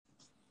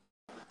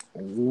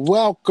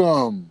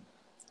Welcome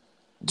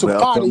to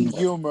Potty Welcome.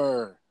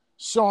 Humor.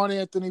 Sean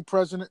Anthony,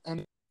 President,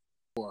 and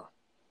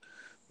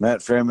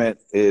Matt Fremont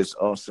is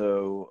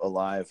also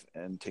alive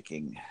and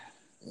ticking.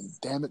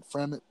 damn it,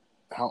 Fremont,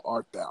 how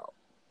art thou?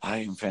 I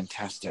am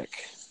fantastic.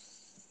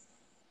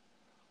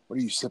 What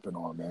are you sipping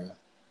on, man?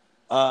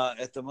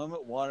 At the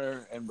moment,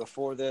 water, and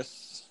before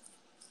this,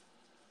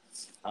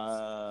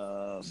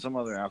 some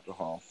other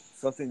alcohol.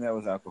 Something that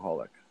was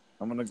alcoholic.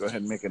 I'm going to go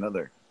ahead and make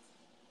another.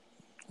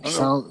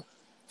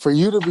 For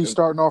you to be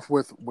starting off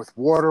with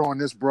water on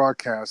this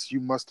broadcast, you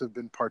must have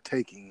been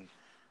partaking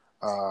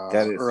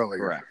that is earlier.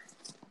 Correct.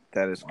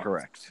 That is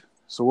correct.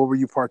 So what were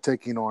you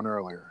partaking on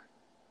earlier?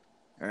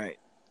 All right.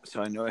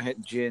 So I know I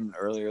had gin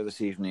earlier this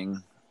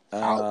evening.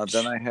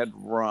 Then I had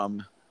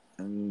rum.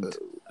 And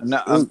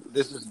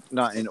this is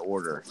not in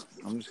order.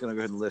 I'm just going to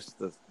go ahead and list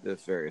the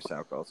various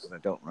alcohols because I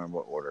don't remember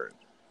what order it is.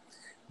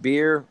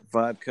 Beer,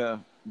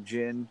 vodka,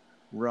 gin,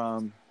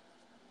 rum,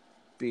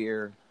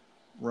 beer,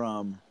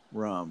 rum,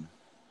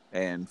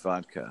 and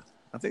vodka.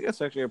 I think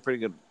that's actually a pretty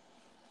good.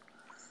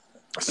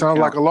 Sounds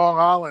like a Long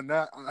Island.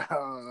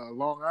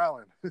 Long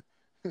Island.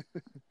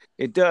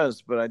 It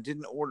does, but I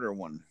didn't order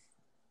one.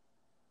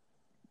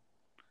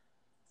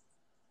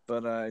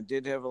 But I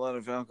did have a lot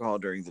of alcohol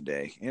during the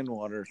day and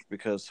water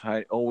because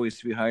I always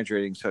be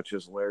hydrating, such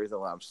as Larry the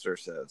Lobster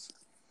says.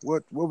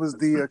 What was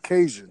the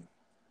occasion?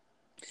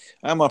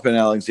 I'm up in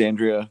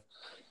Alexandria,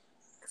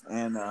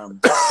 and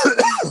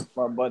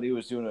my buddy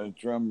was doing a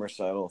drum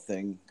recital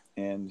thing,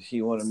 and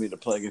he wanted me to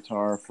play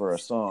guitar for a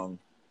song.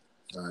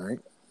 All right.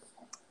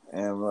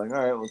 And we're like,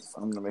 all right,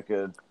 I'm going to make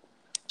a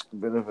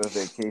bit of a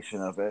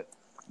vacation of it.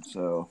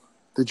 So,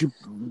 why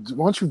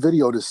don't you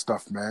video this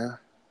stuff, man?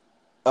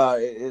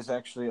 It is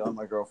actually on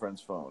my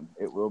girlfriend's phone.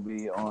 It will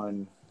be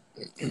on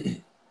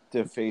the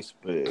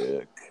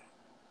Facebook.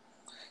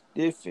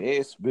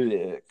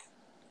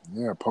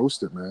 Yeah,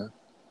 post it, man.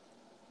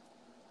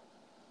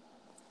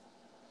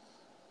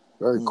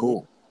 Very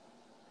cool.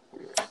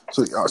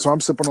 So I'm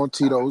sipping on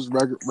Tito's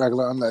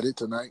regular unleaded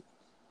tonight.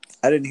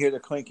 I didn't hear the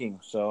clinking,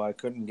 so I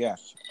couldn't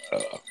guess.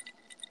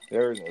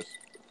 There it is.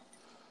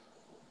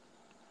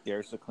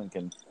 There's the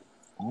clinking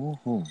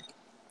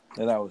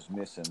that I was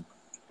missing.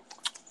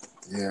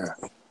 Yeah.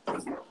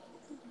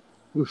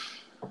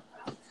 Oof.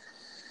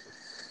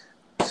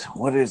 So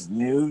what is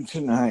new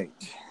tonight?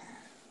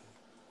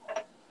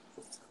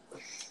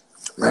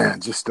 Man,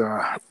 just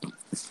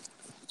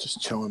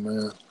chilling,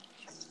 man.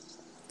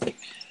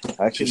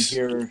 I can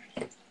hear.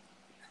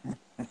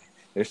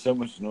 There's so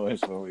much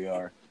noise where we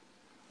are.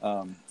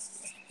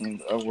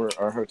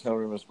 Our hotel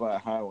room is by a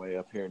highway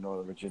up here in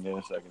Northern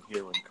Virginia, so I can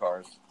hear when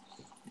cars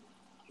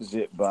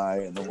zip by,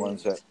 and the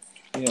ones that,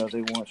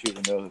 they want you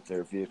to know that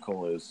their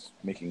vehicle is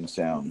making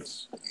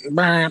sounds.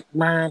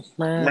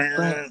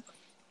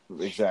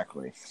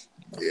 Exactly.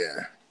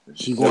 Yeah.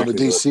 You going to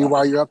DC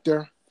while you're up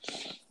there?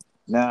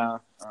 Nah,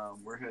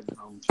 we're heading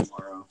home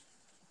tomorrow.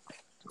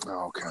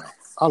 Oh, okay.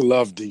 I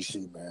love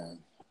DC, man.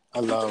 I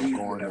love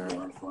going there. We have a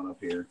lot of fun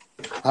up here.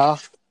 Huh?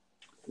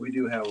 We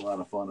do have a lot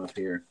of fun up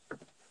here.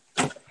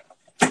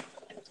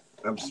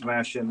 I'm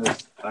smashing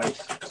this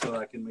ice so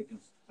I can make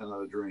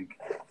another drink.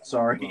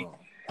 Sorry.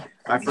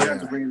 I forgot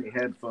to bring the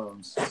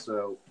headphones,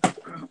 so...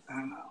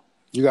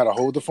 You got to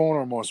hold the phone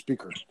or more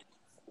speaker?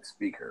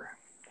 Speaker.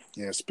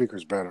 Yeah,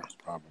 speaker's better,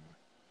 probably.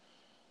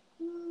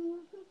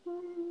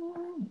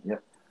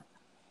 Yep.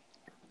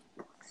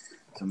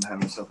 So I'm having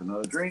myself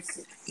another drink.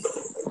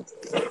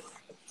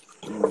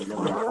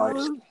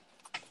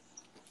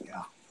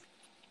 Yeah.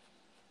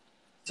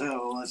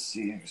 So let's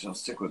see. So I'll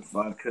stick with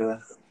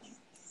vodka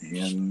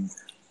and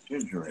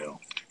ginger ale.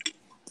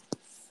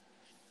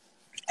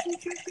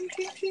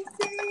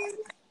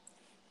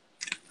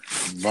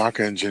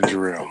 Vodka and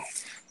ginger ale.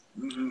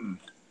 Mm-hmm.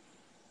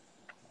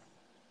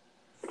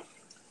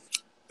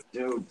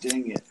 Oh,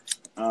 dang it.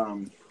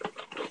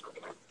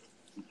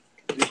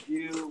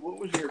 What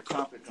was your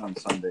topic on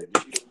Sunday?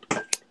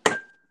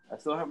 I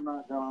still have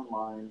not gone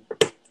online.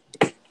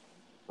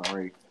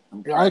 Sorry.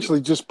 I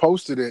actually just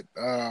posted it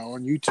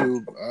on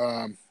YouTube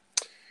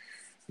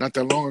not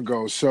that long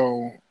ago.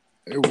 So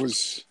it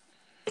was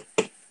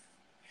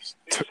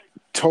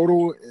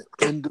total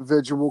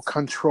individual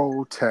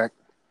control tech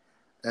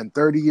and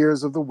 30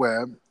 years of the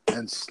web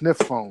and sniff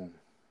phone.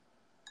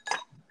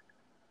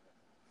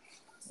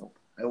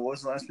 And what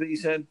was the last bit you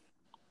said?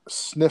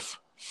 Sniff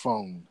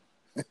phone.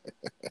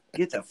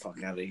 Get the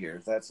fuck out of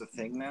here. That's a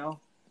thing now?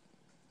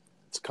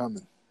 It's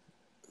coming.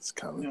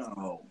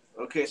 No.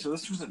 Okay, so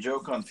this was a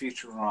joke on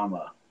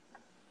Futurama.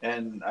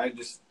 And I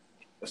just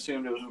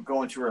assumed it was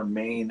going to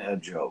remain a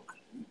joke.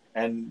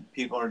 And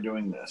people are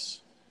doing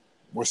this.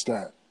 What's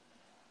that?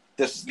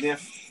 The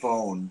sniff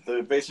phone.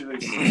 Basically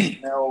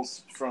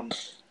smells from...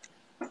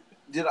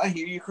 Did I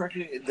hear you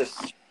correctly?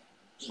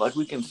 Like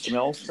we can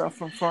smell stuff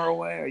from far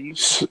away? Are you?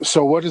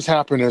 So what has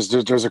happened is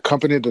there's a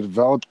company that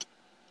developed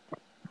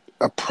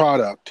a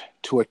product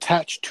to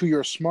attach to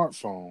your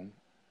smartphone,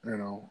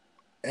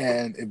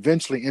 and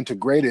eventually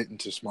integrate it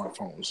into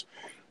smartphones,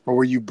 or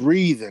where you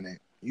breathe in it,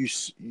 you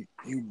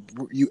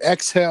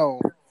exhale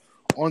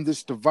on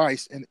this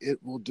device, and it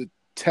will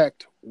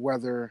detect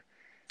whether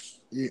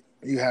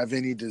you have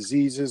any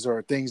diseases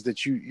or things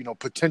that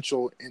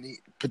any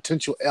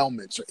potential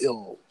ailments or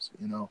ills,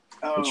 that you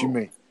Oh,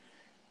 may.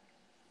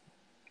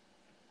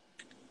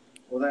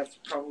 well, that's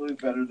probably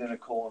better than a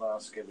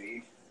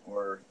colonoscopy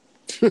or.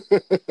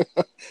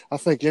 I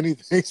think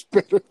anything's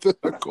better than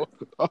a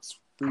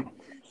colonoscopy.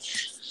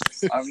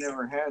 I've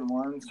never had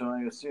one, so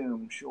I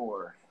assume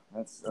sure.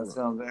 That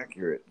sounds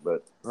accurate,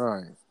 but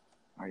Right.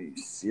 are you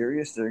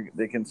serious?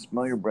 They can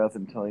smell your breath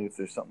and tell you if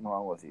there's something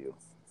wrong with you.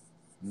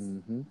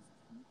 Mm-hmm.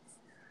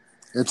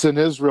 It's in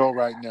Israel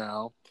right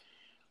now.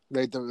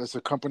 There's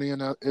a company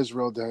in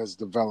Israel that has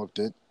developed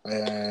it,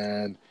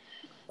 and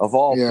Of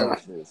all yeah,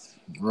 places.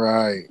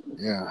 right,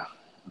 yeah.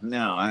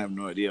 No, I have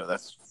no idea.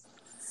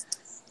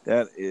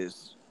 That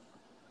is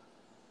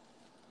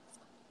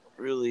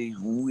really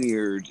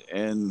weird.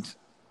 And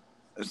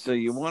so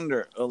you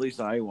wonder, at least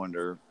I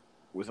wonder,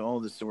 with all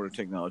this sort of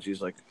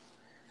technologies, like,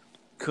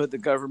 could the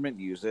government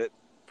use it?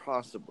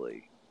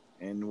 Possibly.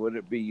 And would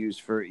it be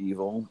used for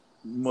evil?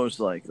 Most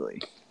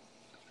likely.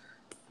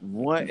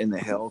 What in the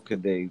hell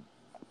could they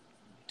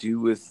do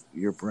with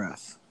your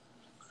breath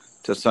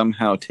to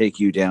somehow take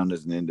you down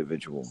as an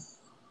individual?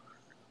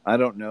 I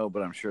don't know,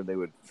 but I'm sure they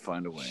would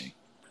find a way.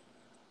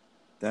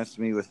 That's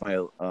me with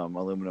my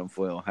aluminum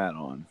foil hat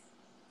on.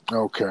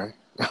 Okay,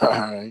 all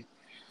right.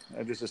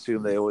 I just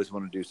assume they always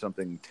want to do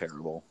something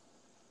terrible.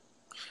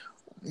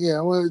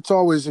 Yeah, well, it's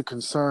always a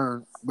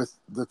concern with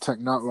the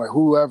technology, like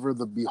whoever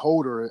the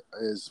beholder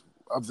is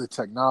of the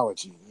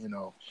technology. If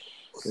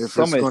it's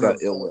Somebody's going to,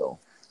 got ill will.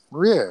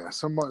 yeah,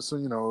 somebody's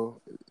going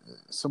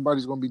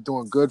to be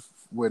doing good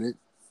with it,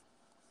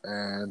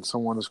 and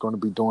someone is going to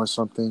be doing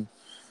something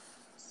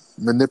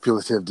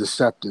manipulative,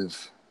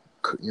 deceptive.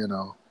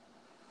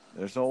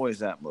 There's always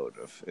that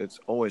motive. It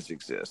always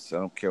exists. I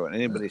don't care what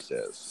anybody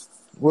says.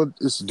 Well,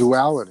 it's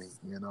duality.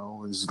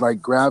 It's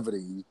like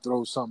gravity. You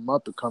throw something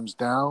up, it comes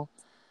down.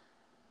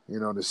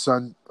 The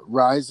sun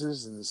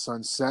rises and the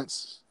sun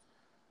sets.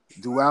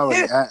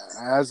 Duality,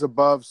 as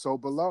above, so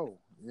below.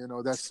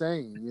 That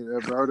saying. You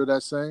ever heard of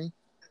that saying?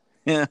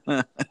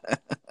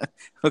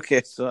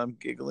 Okay, so I'm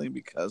giggling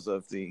because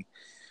of the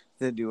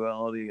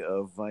duality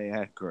of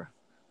Viagra.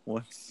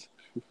 What's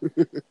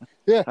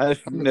Yeah.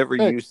 I've never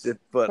Hey, used it,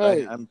 but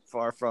hey, I'm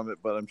far from it.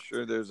 But I'm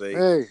sure there's a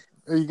hey.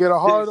 You get a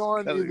hard there's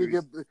on, gotta either be.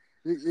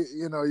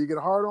 you get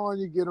a hard on,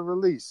 you get a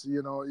release.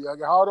 You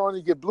get hard on,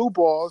 you get blue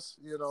balls.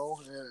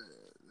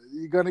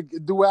 You're gonna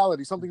get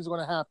duality. Something's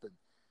gonna happen.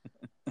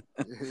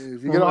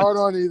 If you get a hard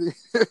on, either.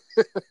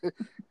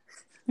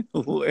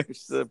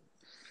 Where's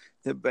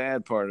the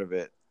bad part of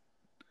it?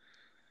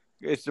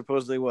 It's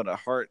supposedly what, a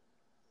heart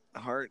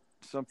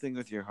something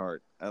with your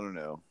heart. I don't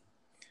know.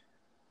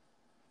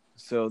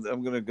 So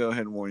I'm gonna go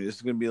ahead and warn you. This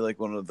is gonna be like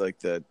one of like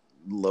the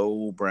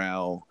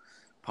lowbrow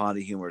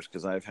potty humors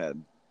because I've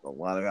had a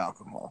lot of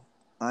alcohol.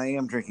 I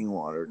am drinking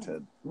water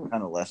to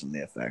kind of lessen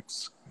the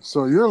effects.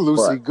 So you're But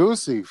loosey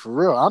goosey for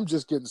real. I'm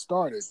just getting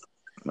started.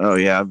 oh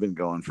yeah, I've been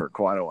going for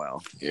quite a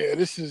while. Yeah,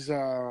 this is.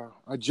 I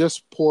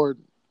just poured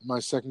my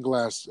second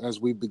glass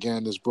as we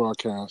began this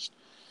broadcast.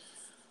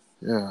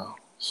 Yeah.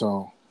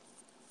 So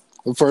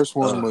the first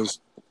one was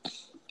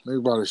maybe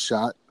about a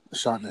shot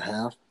and a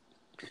half.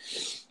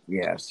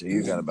 Yeah, so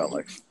you got about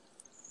like,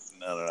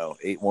 I don't know,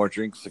 8 more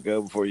drinks to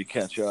go before you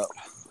catch up.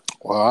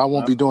 Well, I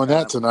won't be doing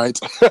that tonight.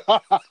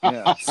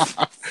 Yeah.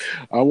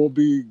 I won't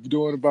be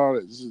doing about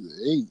it. This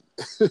is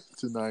 8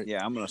 tonight.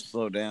 Yeah, I'm gonna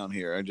slow down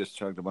here. I just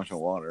chugged a bunch of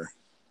water.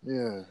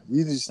 Yeah,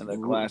 you just And the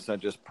glass I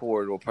just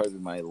poured will probably be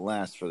my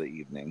last for the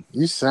evening.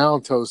 you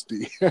sound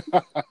toasty.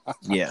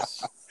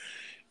 Yes.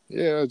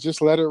 Yeah,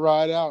 just let it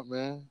ride out,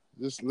 man.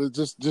 Just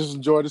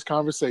enjoy this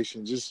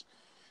conversation. Just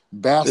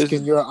bask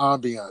in your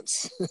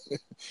ambiance.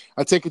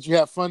 I take it you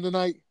had fun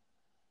tonight?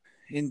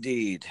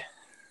 Indeed.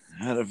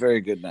 I had a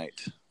very good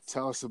night.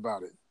 Tell us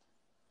about it.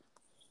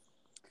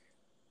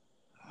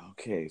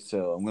 Okay,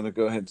 so I'm going to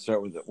go ahead and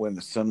start with when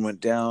the sun went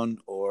down,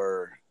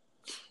 or...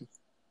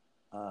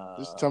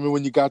 Just tell me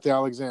when you got to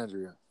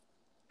Alexandria.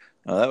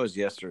 Oh, that was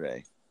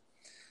yesterday.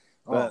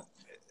 But Oh.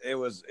 it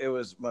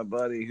was my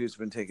buddy who's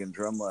been taking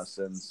drum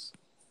lessons,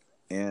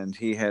 and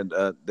he had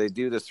they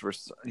do this for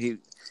he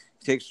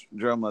takes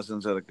drum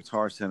lessons at a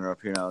guitar center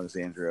up here in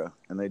Alexandria,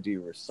 and they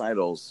do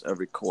recitals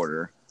every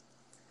quarter.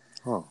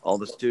 Huh. All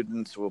the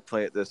students will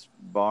play at this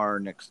bar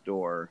next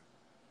door,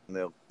 and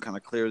they'll kind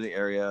of clear the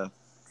area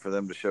for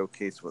them to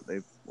showcase what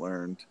they've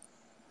learned.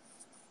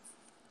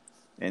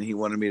 And he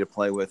wanted me to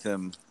play with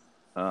him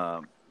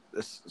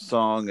this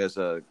song as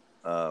a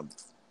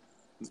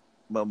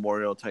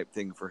memorial type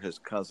thing for his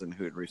cousin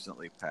who had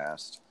recently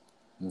passed.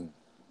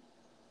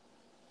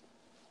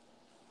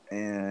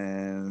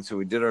 And so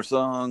we did our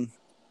song,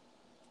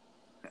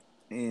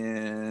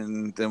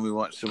 and then we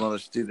watched some other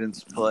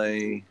students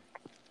play.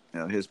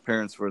 His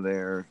parents were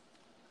there,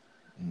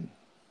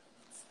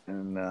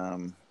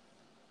 and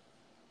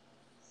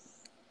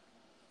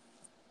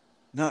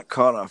not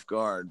caught off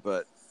guard,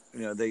 but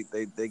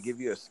they give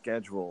you a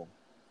schedule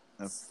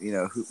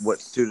what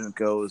student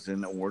goes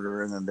in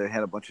order, and then they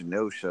had a bunch of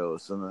no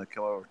shows, and then they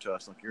come over to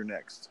us like, "You're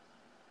next."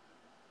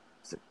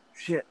 I said,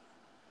 "Shit."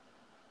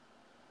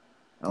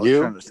 I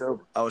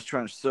was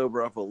trying to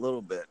sober up a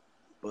little bit,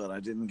 but I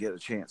didn't get a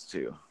chance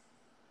to.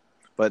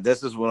 But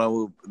this is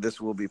what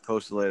this will be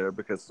posted later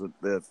because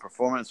the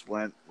performance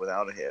went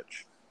without a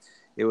hitch.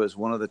 It was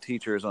one of the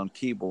teachers on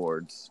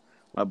keyboards,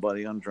 my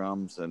buddy on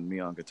drums, and me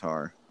on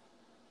guitar.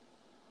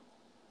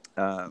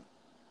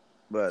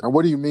 But and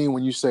what do you mean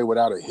when you say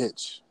without a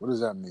hitch? What does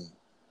that mean?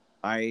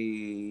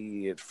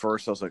 At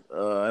first I was like,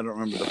 I don't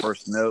remember the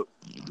first note,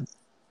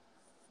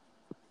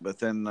 but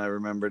then I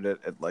remembered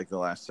it at like the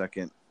last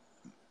second.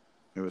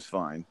 It was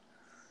fine.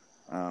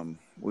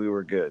 We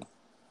were good,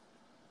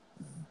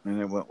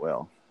 and it went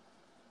well.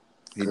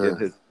 He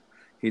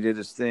did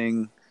his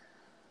thing,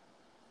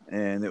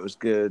 and it was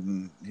good.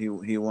 And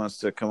he wants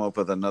to come up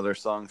with another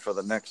song for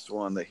the next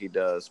one that he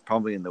does,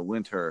 probably in the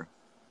winter,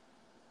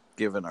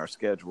 given our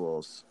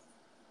schedules.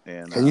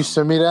 And can you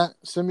send me that?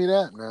 Send me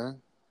that,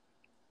 man.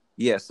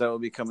 Yes, that will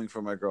be coming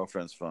from my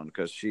girlfriend's phone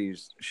because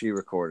she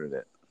recorded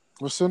it.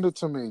 Well, send it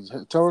to me.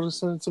 Tell her to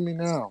send it to me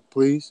now,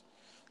 please.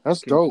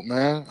 That's dope,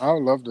 man. I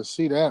would love to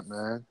see that,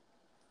 man.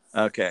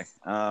 Okay.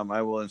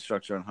 I will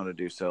instruct her on how to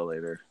do so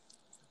later.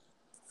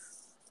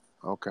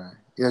 Okay.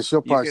 Yeah,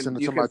 she'll probably send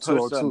it to my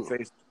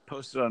 202.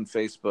 Post it on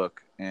Facebook,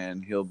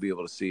 and he'll be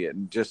able to see it.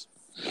 And just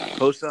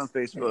post it on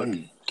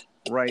Facebook,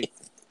 write,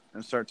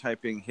 and start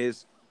typing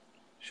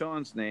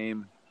Sean's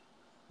name,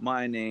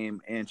 my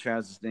name, and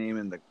Chaz's name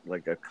in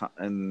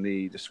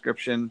the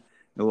description,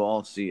 and we'll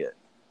all see it.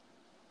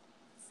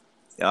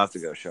 I'll have to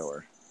go show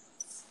her.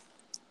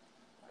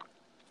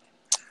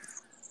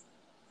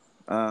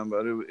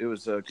 But it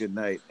was a good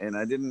night, and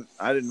I didn't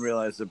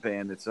realize the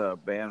band. It's a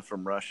band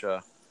from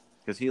Russia,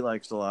 because he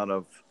likes a lot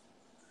of.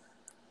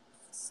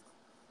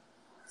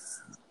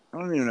 I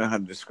don't even know how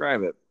to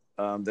describe it.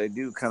 They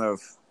do kind of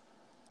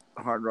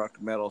hard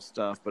rock metal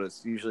stuff, but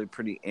it's usually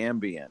pretty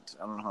ambient.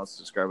 I don't know how else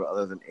to describe it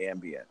other than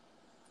ambient.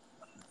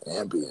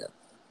 Ambient.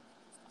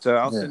 So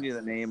I'll send you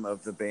the name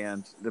of the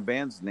band. The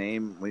band's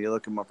name, when you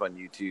look them up on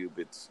YouTube,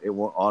 it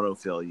won't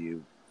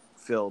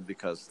autofill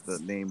because the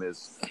name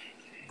is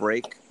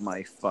Break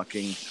My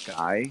Fucking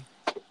Sky.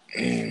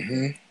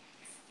 Mm-hmm.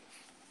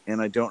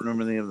 And I don't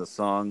remember the name of the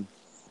song.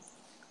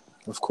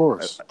 Of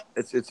course.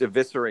 It's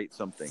Eviscerate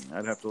something.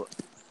 I'd have to,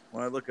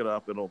 when I look it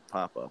up, it'll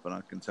pop up, and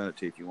I can send it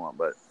to you if you want.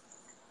 But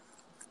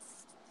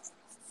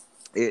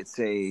it's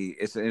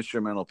an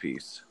instrumental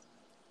piece.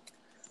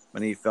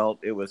 When he felt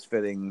it was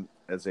fitting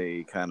as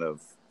a kind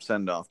of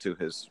send off to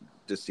his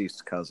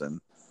deceased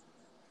cousin,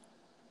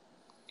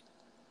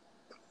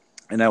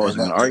 and I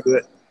wasn't going to argue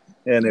it,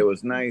 and it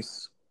was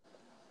nice.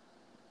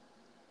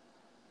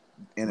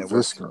 And it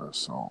was Viscera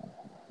song.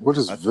 What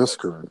is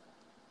Viscera?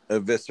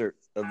 Eviscerate.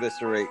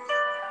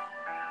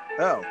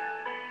 Oh,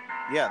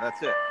 yeah,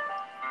 that's it.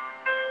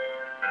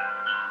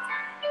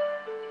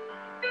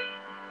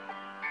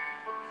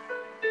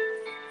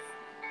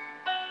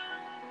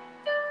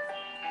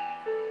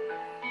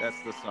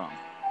 That's the song.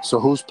 So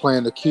who's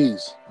playing the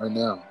keys right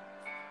now?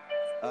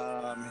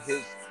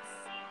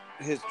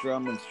 His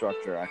drum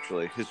instructor,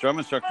 actually. His drum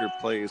instructor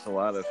plays a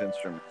lot of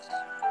instruments.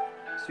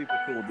 Super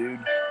cool dude.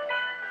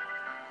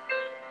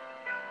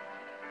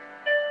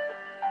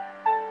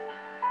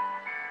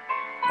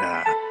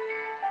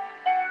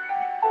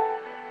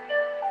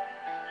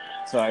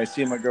 So I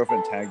see my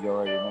girlfriend tagged you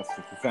already, and that's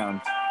what you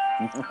found.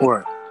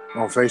 What?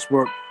 On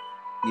Facebook?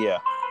 Yeah.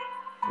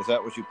 Was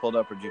that what you pulled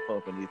up, or did you pull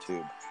up on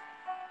YouTube?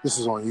 This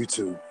is on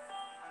YouTube.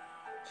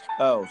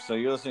 Oh, so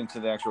you're listening to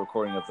the actual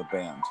recording of the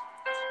band.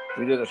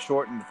 We did a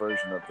shortened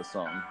version of the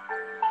song.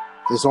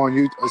 It's on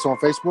you. It's on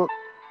Facebook?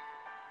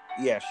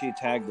 Yeah, she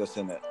tagged us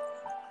in it.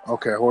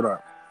 Okay, hold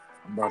up.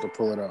 I'm about to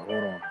pull it up.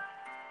 Hold on.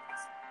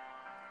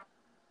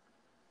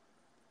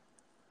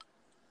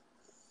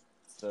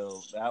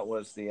 So that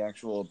was the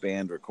actual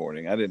band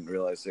recording. I didn't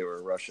realize they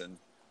were Russian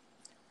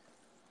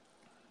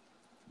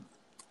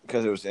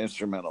because it was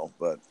instrumental,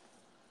 but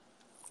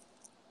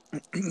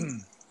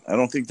I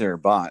don't think they're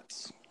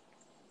bots.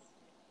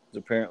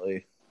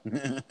 Apparently.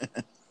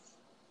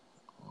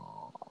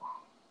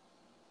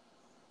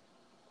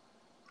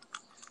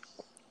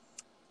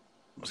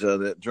 So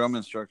the drum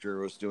instructor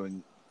was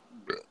doing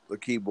the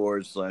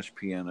keyboard /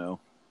 piano.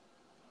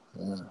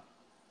 Yeah.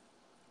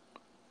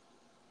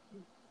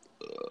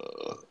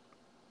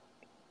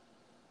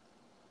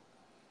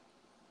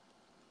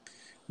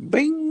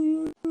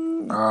 Bing.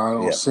 I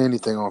don't see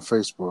anything on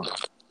Facebook.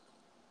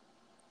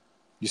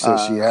 You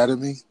said she added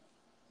me?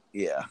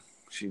 Yeah,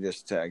 she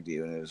just tagged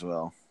you in it as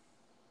well.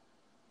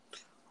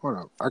 Hold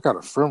up. I got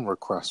a friend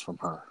request from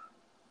her.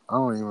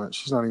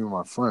 She's not even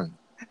my friend.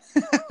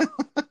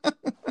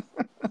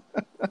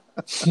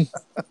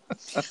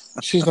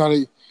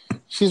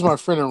 She's my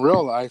friend in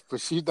real life, but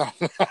she's not.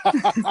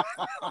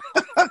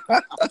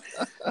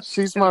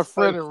 She's my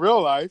friend in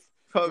real life,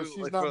 but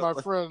she's not my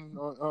friend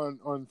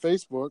on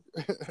Facebook.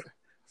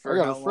 I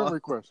got a friend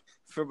request.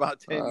 For about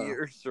 10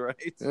 years,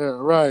 right? Yeah,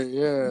 right.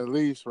 Yeah, at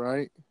least,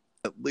 right?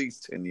 At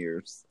least 10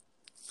 years.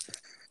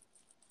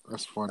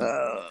 That's funny.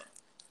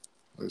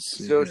 Let's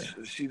see. So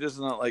she does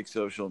not like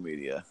social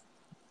media.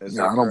 Is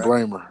Yeah, I don't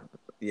blame her.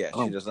 Yeah,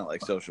 she does not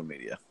like social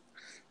media.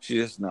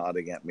 She's just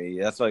nodding at me.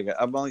 That's why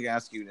I'm only gonna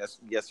ask you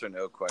yes or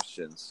no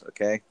questions.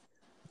 Okay.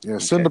 Yeah,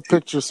 send a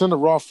picture. Send the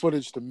raw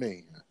footage to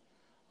me.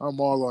 I'm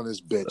all on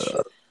this bitch.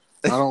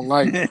 I don't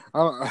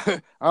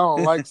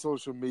like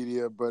social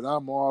media, but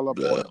I'm all up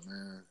on it,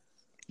 man.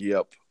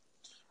 Yep.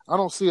 I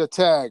don't see a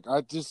tag.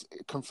 I just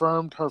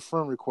confirmed her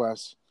friend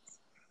request.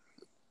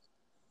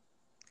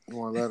 You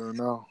want to let her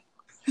know?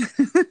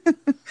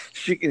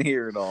 She can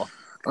hear it all.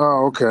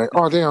 Oh, okay.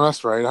 Oh, damn,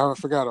 that's right. I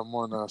forgot I'm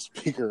on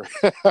speaker.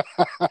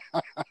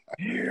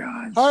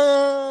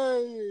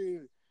 Hey,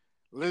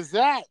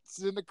 Lizette's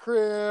in the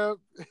crib.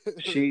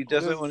 She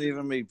doesn't want to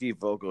even make deep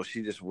vocal.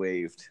 She just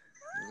waved.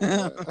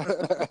 I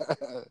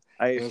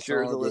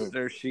assure the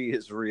listener she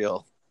is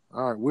real.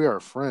 All right, we are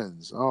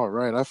friends. All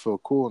right, I feel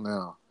cool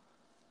now.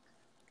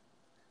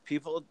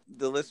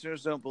 The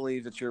listeners don't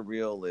believe that you're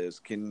real, Liz.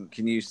 Can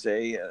you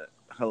say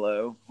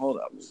hello? Hold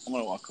up. I'm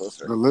going to walk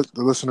closer. The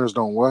listeners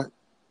don't what?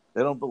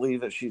 They don't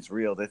believe that she's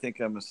real. They think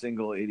I'm a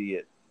single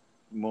idiot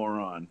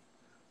moron.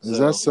 Is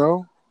that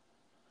so?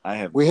 I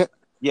have.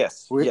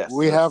 Yes. We have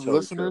totally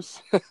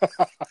listeners.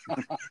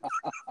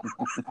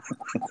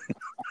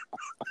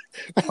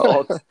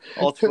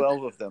 all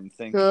 12 of them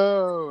think.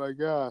 Oh my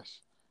gosh.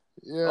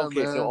 Yeah.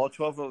 Okay, man. So all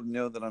 12 of them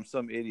know that I'm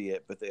some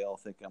idiot, but they all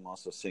think I'm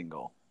also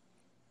single.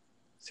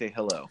 Say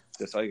hello.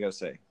 That's all you gotta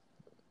say.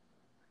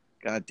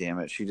 God damn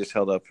it! She just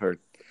held up her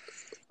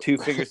 2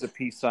 fingers of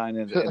peace sign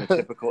in a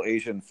typical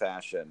Asian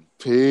fashion.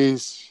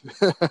 Peace.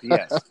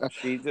 Yes,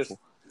 she just.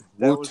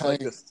 That was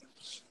like this.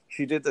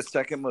 She did the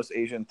second most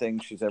Asian thing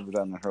she's ever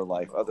done in her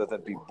life, other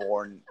than be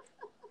born.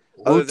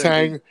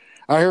 Wu-Tang.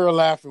 I hear her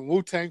laughing.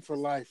 Wu-Tang for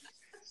life.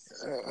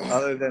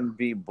 Other than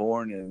be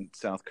born in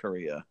South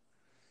Korea.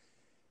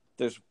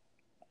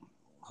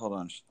 Hold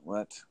on.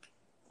 What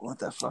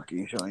the fuck are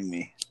you showing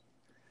me?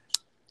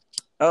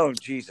 Oh,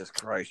 Jesus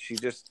Christ. She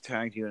just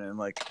tagged you in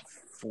like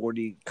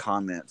 40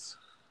 comments.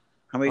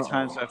 How many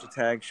times do I have to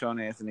tag Sean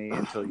Anthony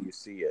until you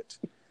see it?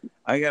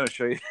 I got to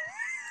show you.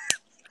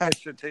 I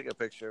should take a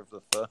picture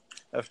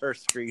of her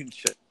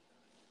screenshot.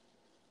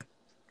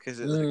 Because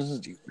it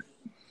looks stupid.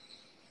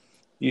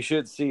 You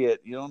should see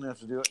it. You don't have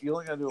to do it. You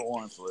only got to do it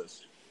once,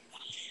 Liz.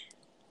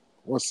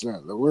 What's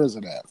that? Where is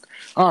it at?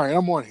 All right,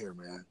 I'm on here,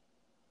 man.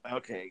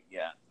 Okay,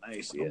 yeah. I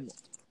see it.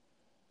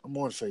 I'm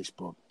on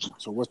Facebook.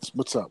 So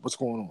what's up? What's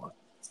going on?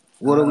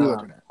 What are we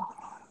looking at?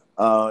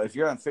 If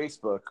you're on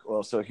Facebook,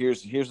 well, so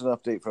here's an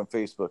update from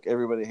Facebook.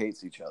 Everybody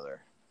hates each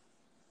other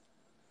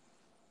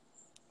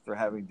for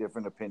having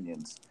different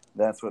opinions.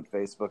 That's what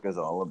Facebook is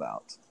all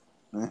about.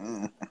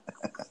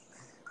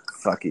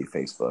 Fuck you,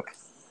 Facebook.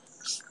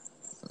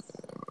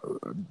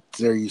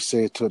 Dare you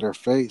say it to their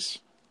face?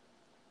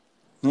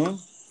 I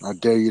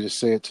dare you to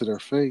say it to their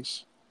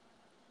face.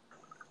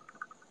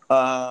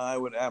 I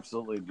would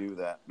absolutely do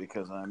that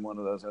because I'm one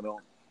of those. I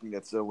don't think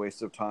it's a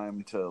waste of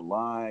time to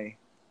lie.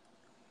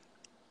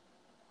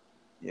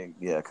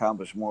 Yeah,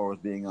 accomplish more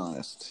with being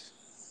honest.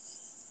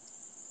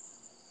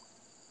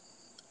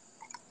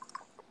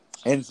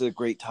 And it's a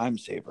great time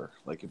saver.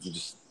 Like if you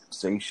just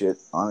say shit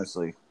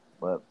honestly,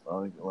 but a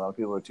lot of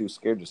people are too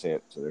scared to say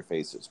it to their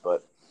faces.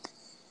 But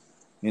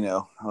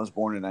I was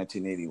born in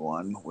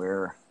 1981,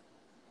 where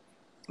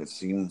it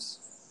seems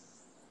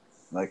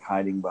like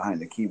hiding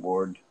behind a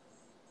keyboard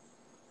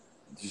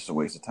is just a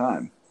waste of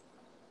time.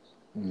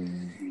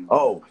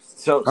 Oh,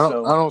 so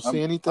I don't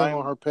see anything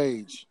on her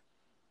page.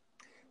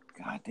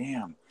 God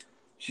damn,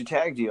 she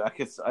tagged you.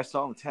 I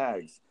saw the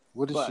tags.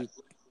 What is she?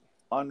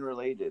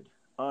 Unrelated.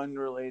 Let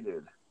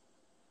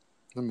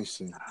me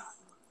see.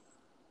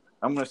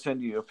 I'm gonna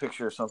send you a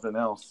picture of something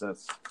else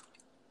that's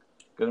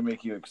gonna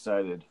make you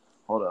excited.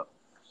 Hold up.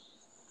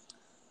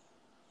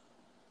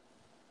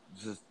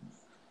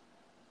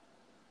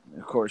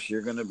 Of course,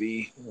 you're gonna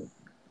be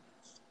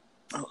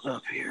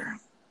up here,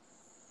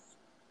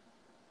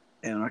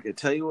 and I can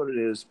tell you what it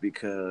is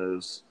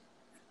because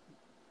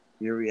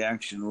your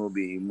reaction will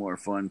be more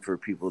fun for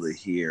people to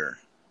hear.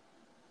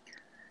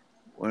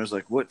 When I was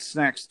like, what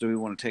snacks do we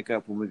want to take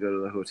up when we go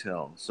to the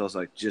hotel? So I was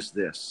like, just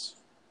this.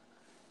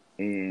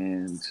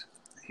 And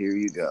here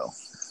you go.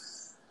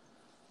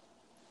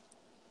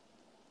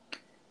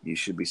 You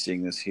should be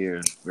seeing this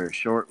here very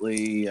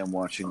shortly. I'm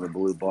watching the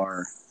blue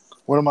bar.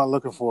 What am I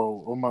looking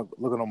for? Am I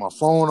looking on my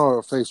phone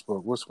or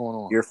Facebook? What's going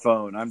on? Your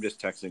phone. I'm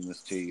just texting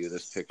this to you,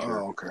 this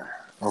picture. Oh,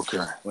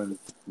 okay. When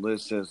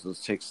Liz says,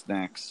 let's take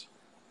snacks.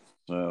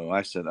 So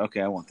I said,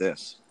 okay, I want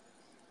this.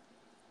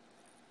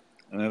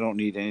 And I don't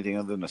need anything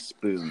other than a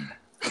spoon.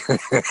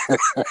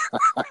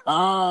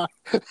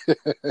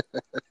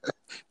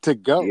 To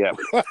go. Yep.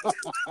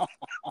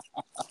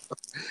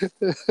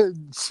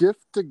 Jif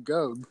to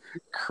go.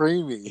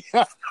 Creamy.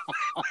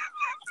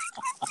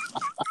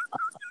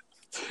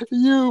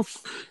 You're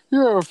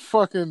a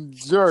fucking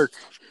jerk.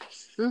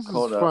 This is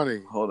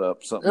funny. Hold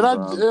up. And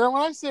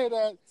when I say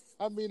that,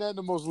 I mean that in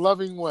the most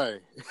loving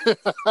way.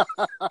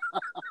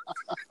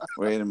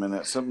 Wait a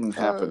minute. Something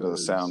happened to the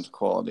sound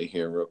quality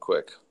here real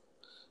quick.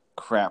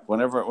 Crap.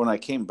 When I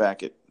came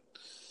back, it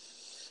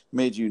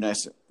made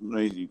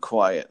you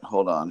quiet.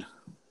 Hold on.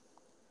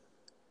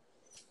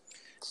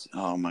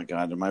 Oh my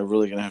God. Am I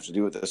really going to have to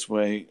do it this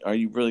way? Are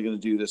you really going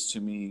to do this to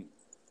me?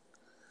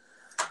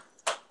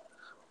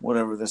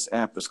 Whatever this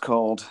app is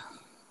called.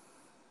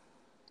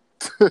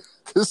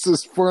 This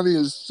is funny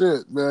as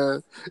shit,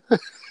 man.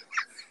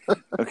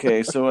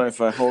 Okay, so if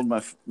I hold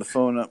the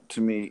phone up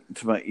to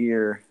my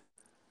ear,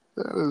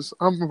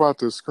 I'm about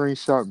to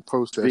screenshot and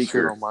post that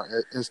shit on my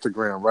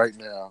Instagram right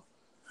now.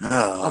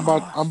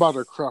 Oh. I'm about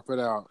to crop it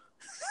out.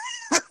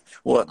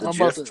 What, the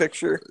GIF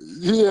picture?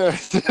 Yeah.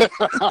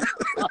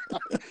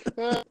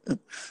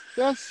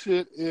 That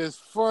shit is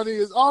funny.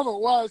 I don't know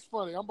why it's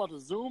funny. I'm about to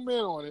zoom in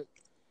on it.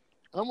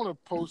 I'm going to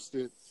post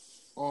it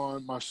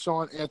on my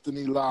Sean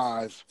Anthony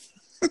Live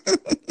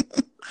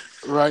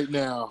right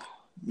now.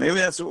 Maybe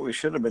that's what we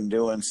should have been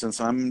doing,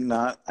 since I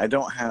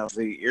don't have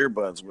the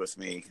earbuds with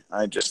me.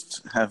 I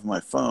just have my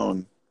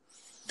phone.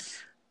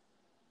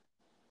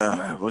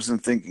 I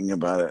wasn't thinking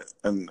about it.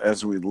 And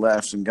as we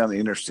left and got on the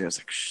interstate, I was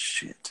like,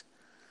 shit.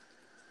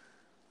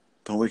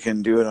 But we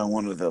can do it on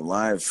one of the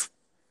live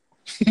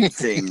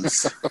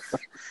things.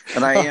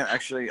 And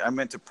I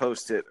meant to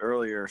post it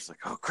earlier. It's like,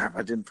 oh crap,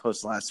 I didn't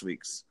post last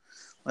week's.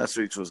 Last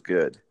week's was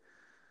good.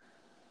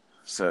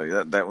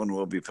 So that one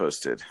will be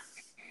posted.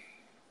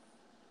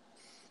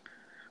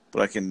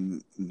 But I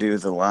can do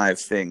the live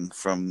thing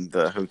from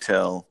the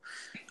hotel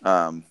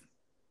and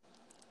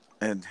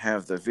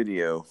have the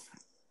video,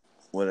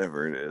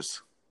 whatever it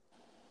is.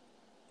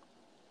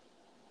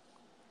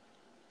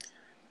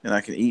 And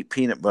I can eat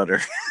peanut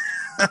butter.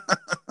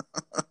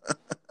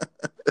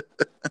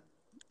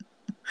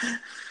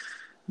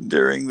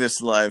 During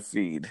this live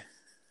feed.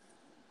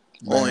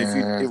 Man.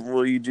 Only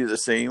will you do the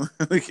same?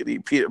 We can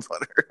eat peanut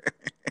butter.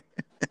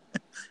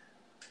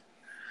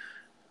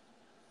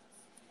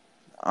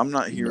 I'm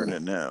not hearing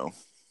it, no.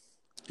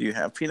 Do you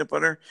have peanut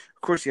butter?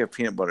 Of course you have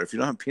peanut butter. If you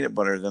don't have peanut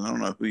butter, then I don't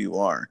know who you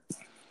are.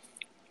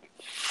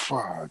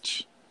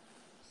 Fudge.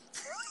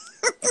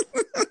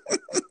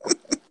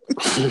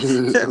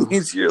 That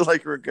means you're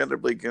like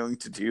regrettably going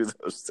to do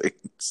those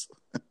things.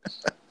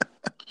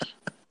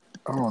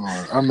 I don't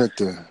know. I'm at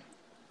the...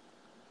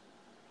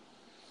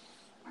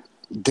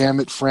 Damn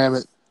it, fram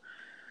it.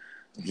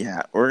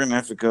 Yeah, we're going to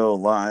have to go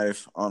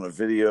live on a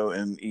video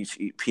and each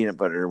eat peanut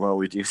butter while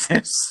we do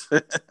this.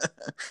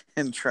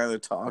 And try to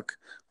talk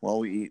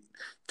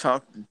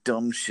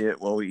dumb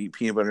shit while we eat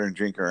peanut butter and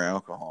drink our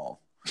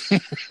alcohol.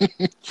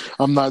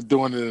 I'm not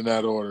doing it in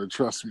that order,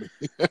 trust me.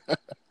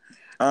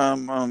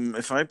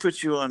 If I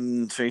put you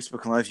on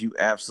Facebook Live, you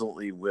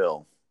absolutely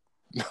will.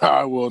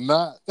 I will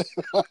not.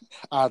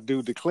 I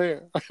do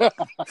declare.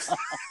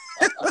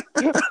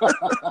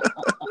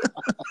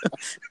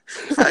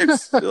 I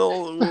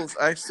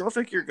still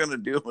think you're going to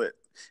do it.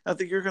 I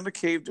think you're going to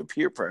cave to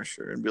peer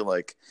pressure and be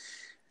like,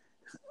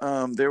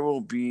 there will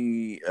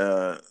be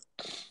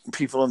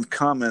people in the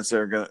comments that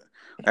are going to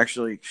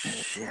actually,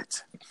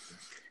 shit,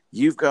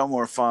 you've got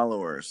more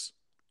followers.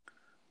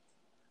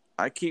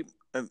 I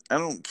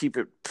don't keep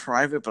it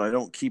private, but I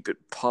don't keep it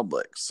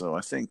public. So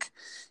I think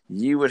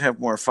you would have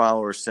more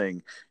followers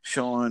saying,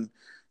 Sean,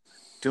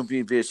 don't be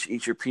a bitch,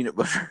 eat your peanut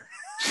butter.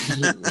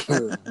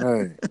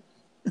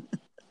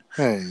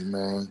 Hey,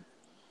 man.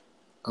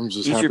 I'm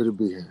just happy to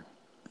be here.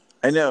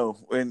 I know.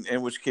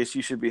 In which case,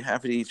 you should be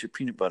happy to eat your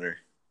peanut butter.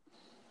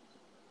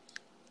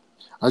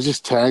 I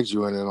just tagged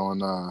you in it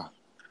on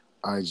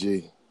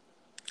IG.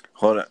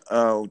 Hold on.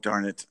 Oh,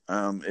 darn it.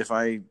 If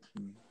I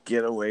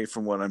get away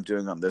from what I'm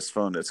doing on this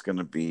phone, it's going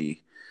to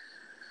be...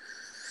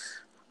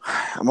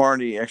 I'm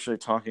already actually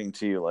talking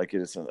to you like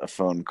it's a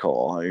phone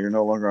call. You're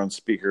no longer on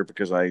speaker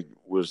because I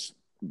was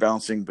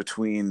bouncing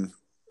between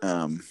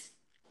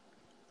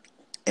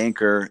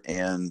Anchor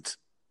and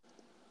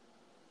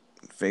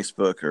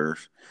Facebook or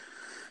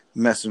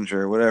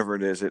Messenger, whatever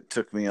it is. It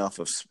took me off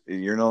of...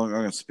 You're no longer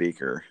on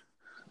speaker.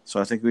 So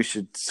I think we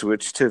should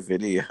switch to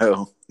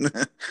video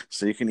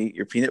so you can eat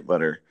your peanut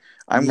butter.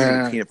 I'm going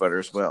to eat peanut butter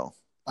as well.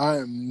 I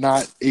am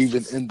not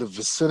even in the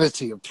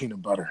vicinity of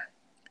peanut butter.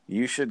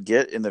 You should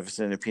get in the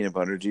vicinity of peanut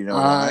butter. Do you know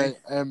why?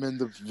 I am in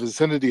the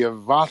vicinity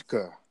of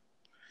vodka.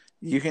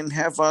 You can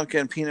have vodka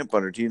and peanut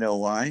butter. Do you know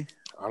why?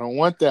 I don't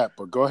want that,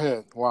 but go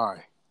ahead.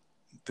 Why?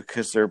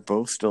 Because they're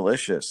both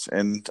delicious.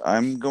 And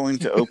I'm going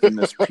to open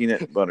this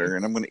peanut butter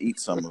and I'm going to eat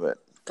some of it.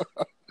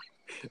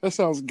 That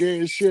sounds gay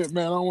as shit,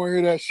 man. I don't want to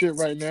hear that shit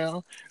right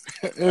now.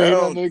 Ain't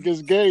nothing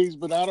against gays,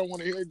 but I don't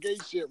want to hear gay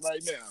shit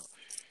right now.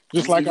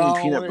 Just like I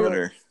don't peanut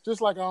butter. Just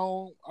like I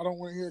don't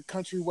want to hear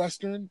country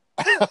western.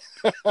 I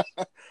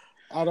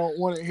don't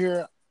want to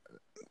hear.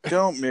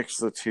 Don't mix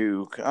the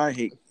two. I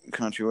hate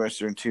country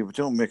western too, but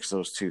don't mix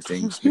those two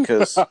things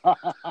because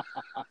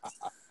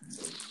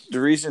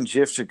the reason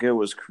Jif to Go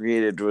was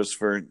created was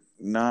for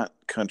not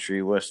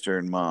country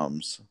western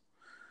moms.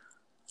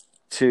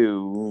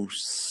 To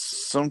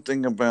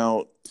something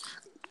about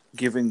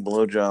giving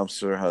blowjobs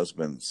to their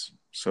husbands.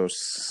 So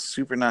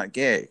super not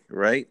gay,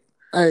 right?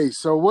 Hey,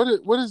 so what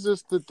is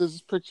this?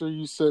 This picture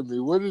you sent me.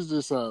 What is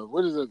this?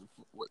 What is it?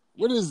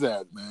 What is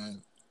that,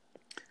 man?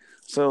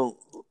 So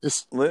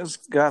Liz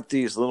got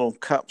these little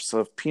cups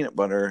of peanut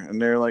butter,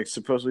 and they're like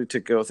supposedly to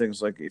go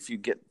things like if you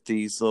get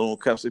these little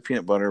cups of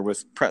peanut butter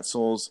with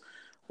pretzels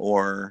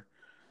or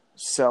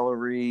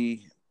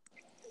celery,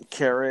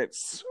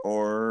 carrots,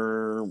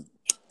 or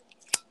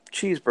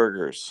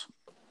cheeseburgers.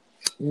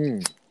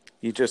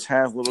 You just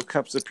have little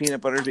cups of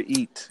peanut butter to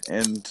eat,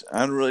 and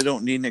I really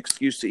don't need an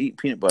excuse to eat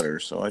peanut butter,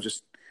 so I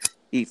just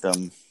eat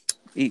them.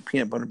 Eat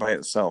peanut butter by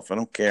itself. I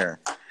don't care.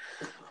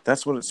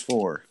 That's what it's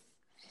for.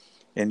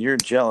 And you're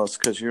jealous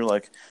because you're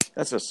like,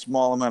 that's a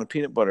small amount of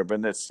peanut butter,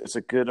 but it's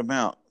a good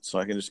amount, so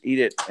I can just eat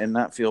it and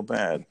not feel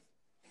bad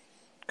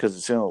because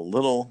it's in a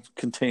little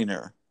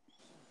container.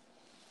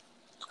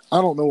 I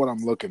don't know what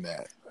I'm looking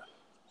at.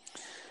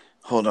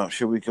 Hold on,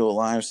 should we go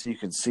live so you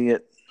can see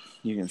it?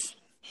 You can see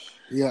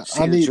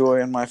I the need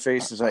joy on my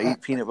face as I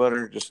eat peanut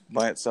butter just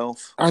by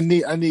itself. I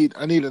need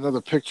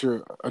another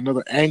picture,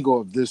 another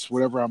angle of this.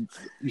 Whatever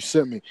you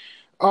sent me.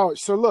 Oh,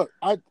 so look,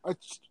 I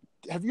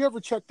have you ever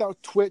checked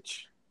out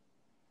Twitch?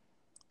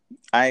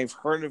 I've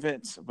heard of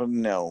it, but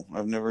no,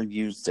 I've never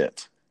used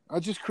it. I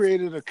just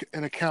created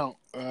an account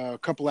a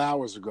couple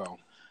hours ago.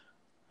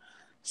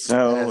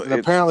 So and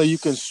apparently you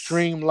can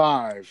stream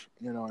live,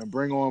 and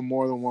bring on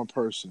more than one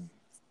person.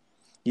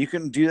 You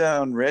can do that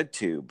on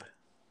RedTube.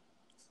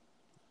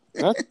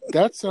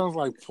 That sounds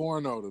like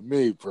porno to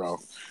me, bro.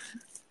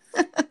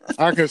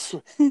 I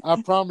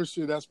promise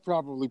you that's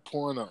probably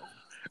porno.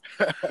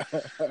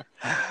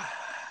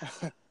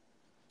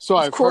 So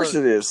of course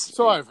it is.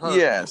 So I've heard.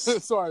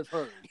 Yes. So I've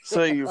heard.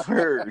 So you've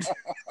heard.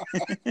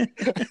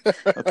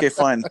 Okay,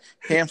 fine.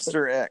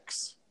 Hamster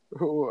X.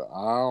 Ooh,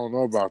 I don't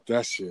know about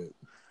that shit.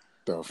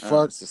 The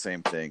fuck? It's the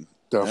same thing.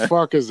 The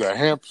fuck is a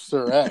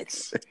Hamster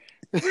X?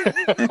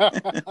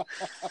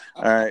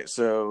 All right,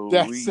 so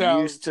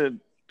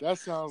that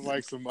sounds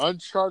like some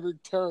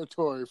uncharted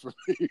territory for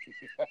me.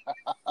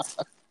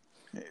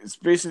 It's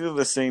basically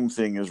the same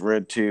thing as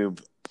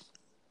RedTube.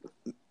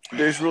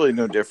 There's really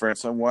no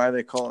difference on why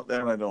they call it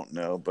that. I don't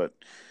know, but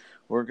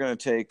we're going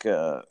to take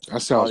that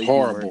sounds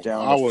horrible.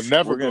 I will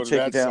never go to that site. We're going to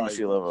take it down a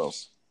few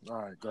levels. All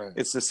right, go ahead.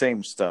 It's the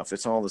same stuff.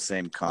 It's all the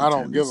same content.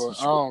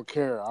 I don't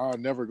care. I'll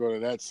never go to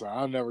that site.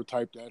 I'll never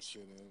type that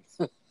shit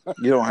in.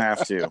 You don't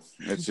have to.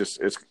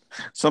 It's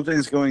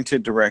something's going to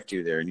direct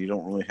you there, and you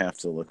don't really have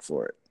to look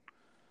for it.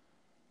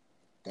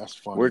 That's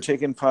funny. We're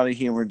taking Potty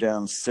Humor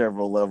down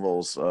several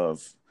levels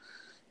of,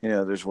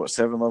 there's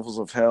 7 levels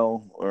of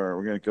hell, or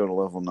we're going to go to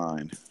level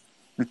 9.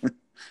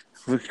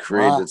 We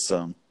created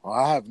some. Well,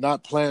 I have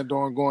not planned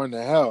on going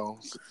to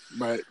hell,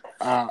 but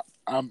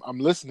I'm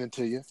listening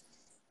to you.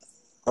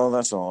 Oh,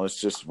 that's all.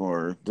 It's just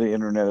more the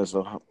internet is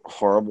a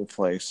horrible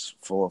place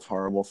full of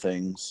horrible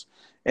things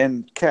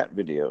and cat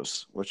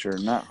videos, which are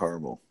not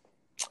horrible.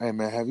 Hey,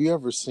 man, have you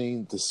ever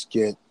seen the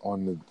skit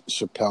on the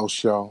Chappelle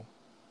Show?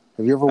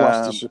 Have you ever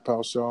watched the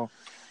Chappelle Show?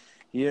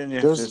 Yeah,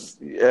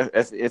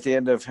 at the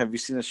end of, have you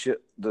seen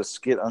the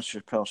skit on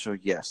Chappelle Show?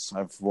 Yes,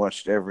 I've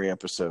watched every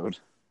episode.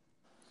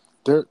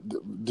 Do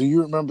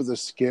you remember the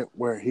skit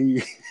where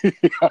he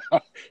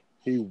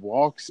he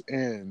walks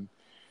in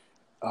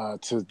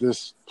to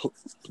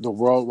the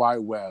World Wide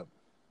Web?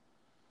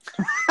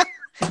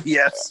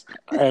 Yes,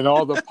 and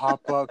all the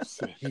pop-ups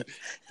and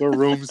the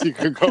rooms he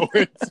could go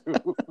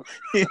into.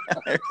 Yeah,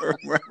 I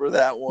remember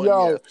that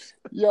one.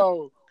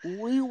 Yo,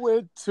 we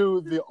went to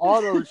the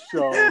auto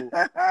show.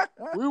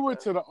 We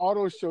went to the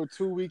auto show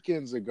 2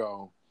 weekends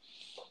ago,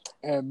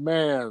 and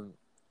man,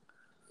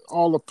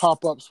 all the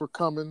pop-ups were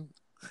coming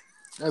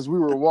as we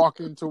were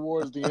walking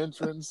towards the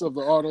entrance of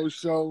the auto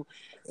show.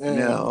 And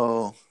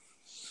no,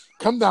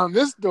 come down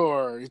this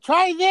door.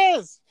 Try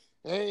this.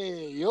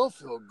 Hey, you'll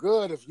feel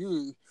good if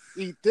you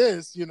eat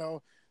this.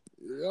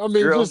 I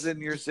mean, girls in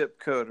your zip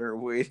code are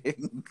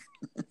waiting.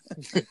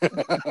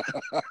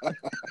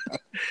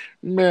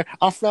 Man,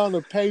 I found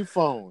a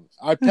payphone.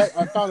 I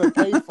found a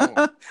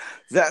payphone.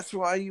 That's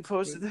why you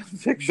posted that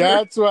picture?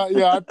 That's why,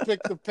 yeah, I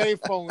picked the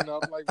payphone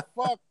up. Like,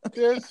 fuck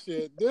this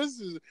shit.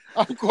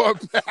 I'm going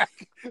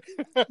back.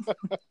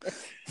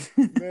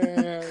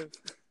 Man.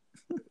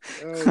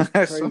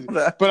 Crazy.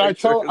 But I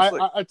told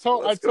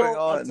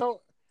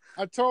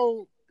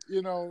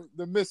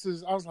the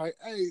missus, I was like,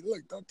 hey,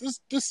 look,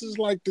 this is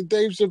like the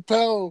Dave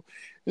Chappelle.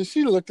 And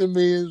she looked at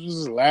me and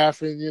was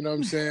laughing, you know what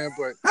I'm saying?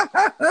 But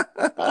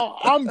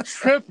I'm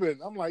tripping.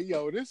 I'm like,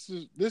 yo, this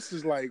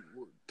is like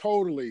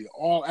totally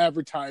all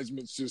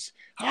advertisements. Just,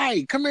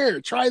 hi, come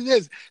here, try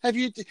this.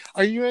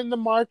 Are you in the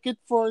market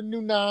for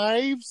new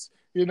knives?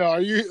 Are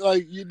you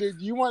like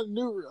you want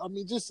new? I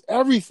mean, just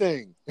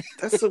everything.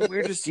 That's the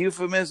weirdest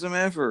euphemism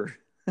ever.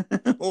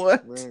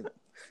 What? Man.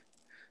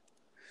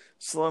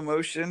 Slow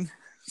motion.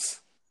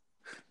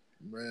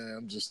 Man,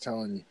 I'm just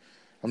telling you.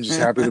 I'm just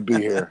happy to be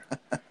here.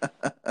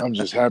 I'm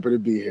just happy to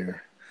be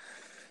here.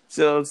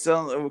 So it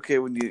sounds okay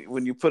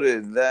when you put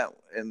it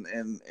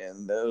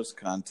in those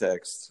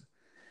contexts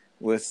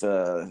with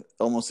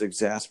almost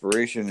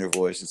exasperation in your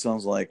voice. It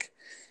sounds like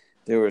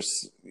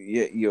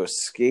you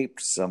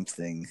escaped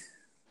something,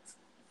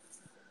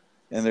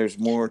 and there's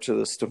more to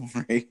the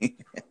story.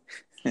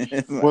 Well,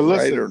 Right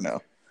listen, or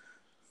no?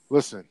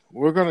 listen.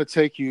 We're gonna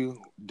take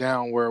you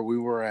down where we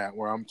were at,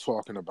 where I'm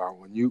talking about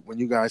when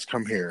you guys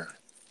come here.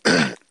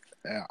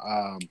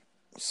 um,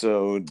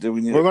 So, do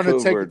we need we're a gonna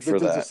code take word for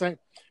that?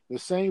 the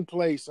same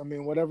place. I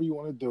mean, whatever you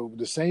want to do,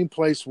 the same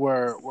place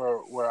where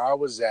I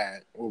was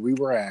at, where we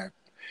were at.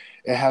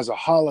 It has a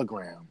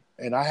hologram,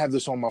 and I have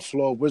this on my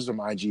Flow of Wisdom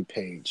IG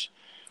page.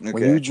 When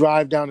you Okay.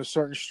 drive down a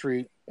certain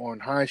street on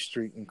High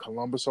Street in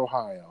Columbus,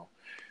 Ohio,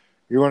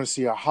 you're going to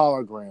see a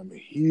hologram, a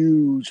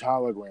huge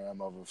hologram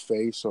of a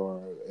face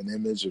or an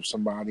image of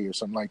somebody or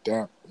something like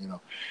that, you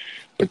know.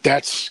 But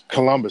that's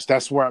Columbus.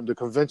 That's where I'm the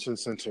convention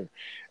center.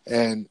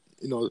 And,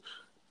 you know,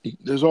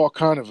 there's all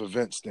kind of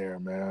events there,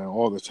 man,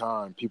 all the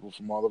time. People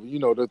from all over, you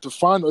know, the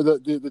final,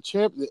 the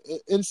champ, the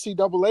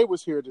NCAA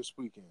was here this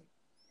weekend.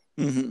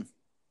 Mm-hmm.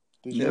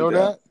 Did you No know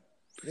doubt.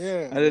 that?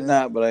 Yeah, I did man.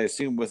 not, but I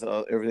assume with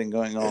everything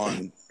going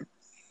on,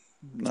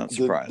 not The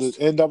surprised.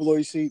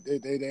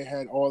 NAAC they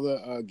had all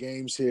the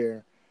games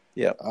here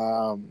Yep.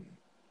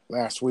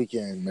 last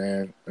weekend,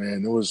 man,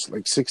 and it was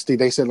like 60.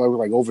 They said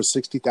like over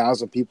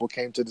 60,000 people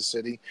came to the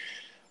city.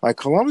 Like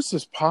Columbus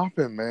is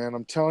popping, man.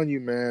 I'm telling you,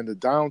 man. The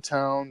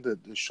downtown, the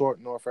Short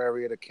North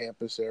area, the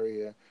campus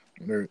area,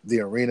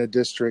 the arena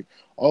district,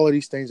 all of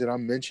these things that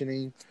I'm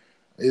mentioning.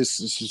 It's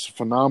just a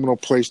phenomenal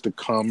place to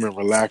come and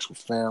relax with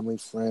family,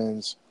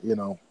 friends, you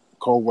know,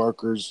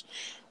 co-workers.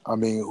 I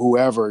mean,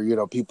 whoever, you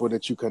know, people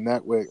that you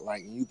connect with,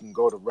 like you can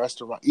go to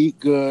restaurant, eat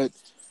good,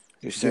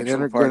 Your get sexual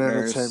good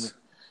entertainment. partners.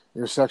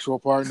 Your sexual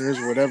partners,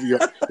 whatever your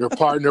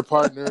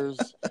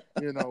partners,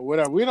 you know,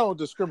 whatever. We don't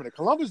discriminate.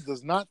 Columbus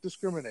does not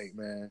discriminate,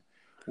 man.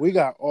 We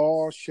got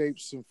all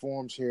shapes and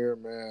forms here,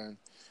 man.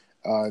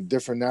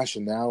 Different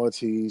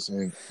nationalities,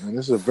 and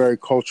this is a very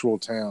cultural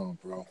town,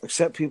 bro.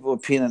 Except people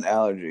with peanut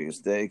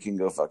allergies, they can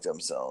go fuck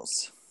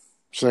themselves.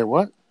 Say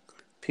what?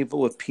 People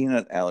with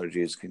peanut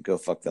allergies can go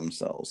fuck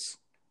themselves.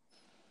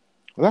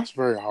 Well, that's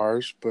very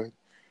harsh, but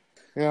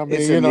yeah, I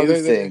mean, It's a you know,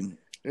 new thing.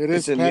 it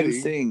is It's a new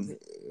petty. thing.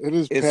 It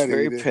is It's petty.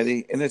 very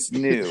petty, and it's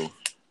new.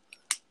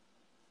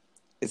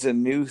 It's a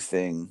new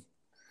thing.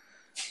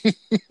 You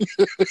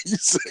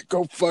said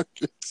go fuck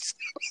yourself.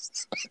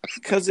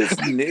 Because it's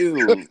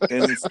new and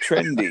it's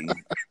trendy.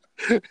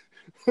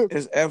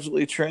 It's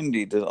absolutely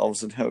trendy to all of a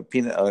sudden have a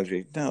peanut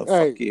allergy. No,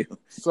 Hey, fuck you.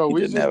 so You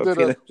we didn't have just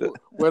a did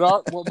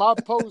peanut with my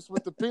post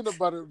with the peanut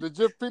butter, the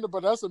Jif peanut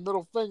butter. That's a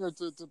middle finger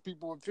to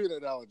people with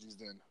peanut allergies.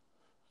 Then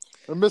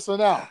they're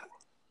missing out.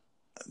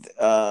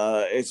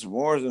 It's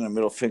more than a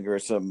middle finger.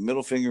 It's a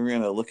middle finger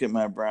and a look at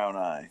my brown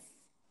eye.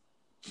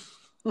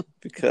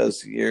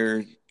 Because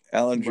your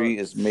allergy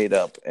is made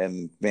up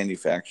and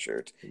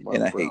manufactured,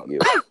 and I hate you.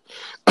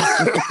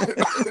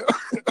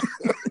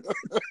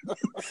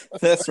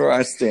 That's where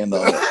I stand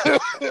on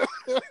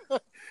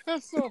it.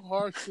 That's so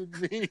harsh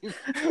and mean.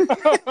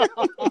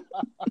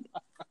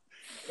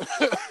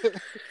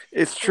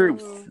 It's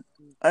truth.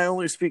 I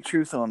only speak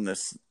truth on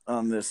this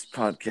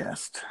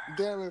podcast.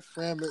 Damn it,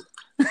 Framit.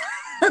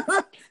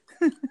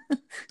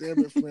 Damn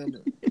it,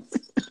 Framit.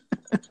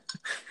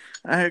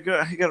 I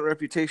got a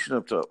reputation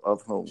up to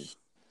uphold.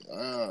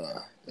 Yeah.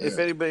 If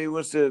anybody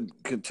wants to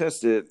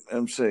contest it,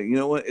 I'm saying, you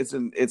know what? It's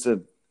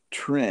a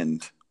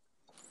trend.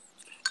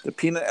 The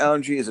peanut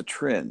allergy is a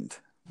trend.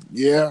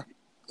 Yeah.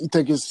 You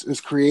think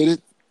it's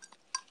created?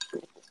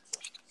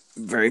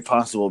 Very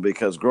possible,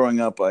 because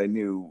growing up, I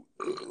knew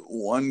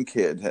one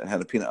kid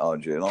had a peanut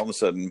allergy, and all of a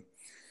sudden,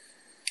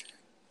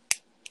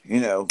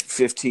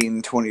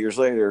 15, 20 years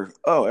later,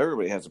 oh,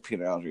 everybody has a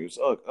peanut allergy. It's,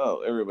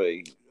 oh,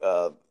 everybody,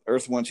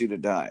 Earth wants you to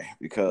die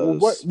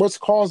because... Well, what's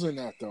causing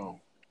that,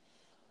 though?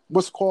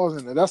 What's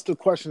causing it? That's the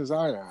questions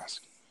I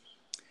ask.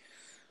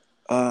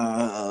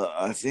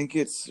 I think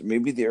it's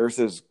maybe the Earth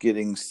is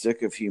getting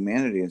sick of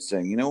humanity and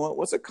saying, you know what?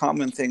 What's a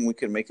common thing we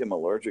can make them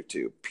allergic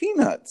to?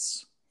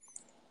 Peanuts.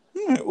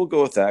 All right, we'll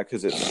go with that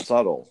because it's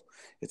subtle.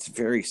 It's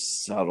very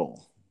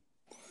subtle.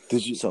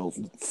 So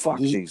fuck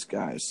these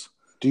guys.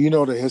 Do you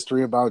know the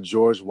history about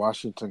George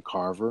Washington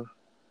Carver?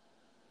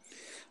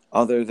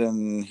 Other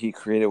than he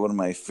created one of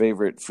my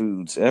favorite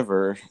foods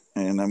ever,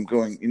 and I'm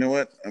going, you know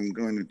what? I'm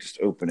going to just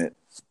open it.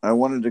 I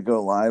wanted to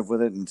go live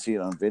with it and see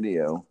it on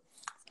video,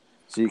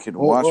 so you could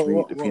watch me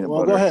eat the peanut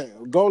butter. Go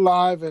ahead. Go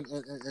live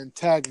and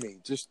tag me.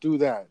 Just do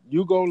that.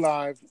 You go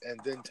live and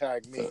then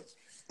tag me.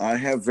 I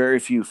have very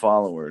few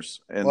followers,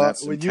 and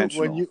that's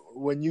intentional.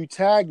 When you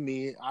tag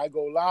me, I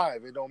go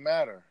live. It don't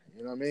matter.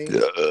 You know what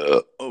I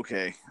mean?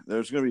 Okay.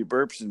 There's going to be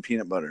burps and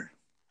peanut butter.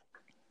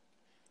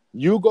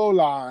 You go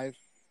live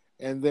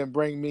and then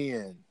bring me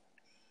in.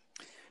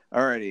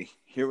 Alrighty.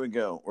 Here we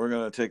go. We're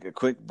going to take a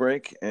quick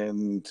break,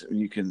 and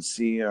you can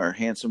see our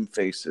handsome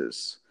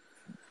faces.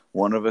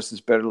 One of us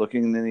is better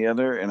looking than the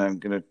other, and I'm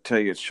going to tell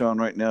you it's Sean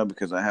right now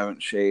because I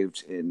haven't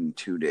shaved in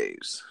 2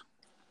 days.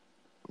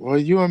 Well,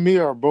 you and me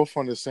are both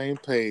on the same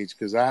page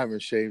because I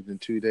haven't shaved in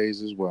 2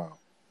 days as well.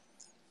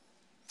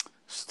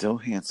 Still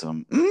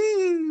handsome.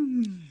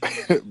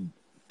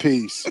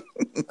 Peace.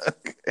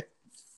 Okay.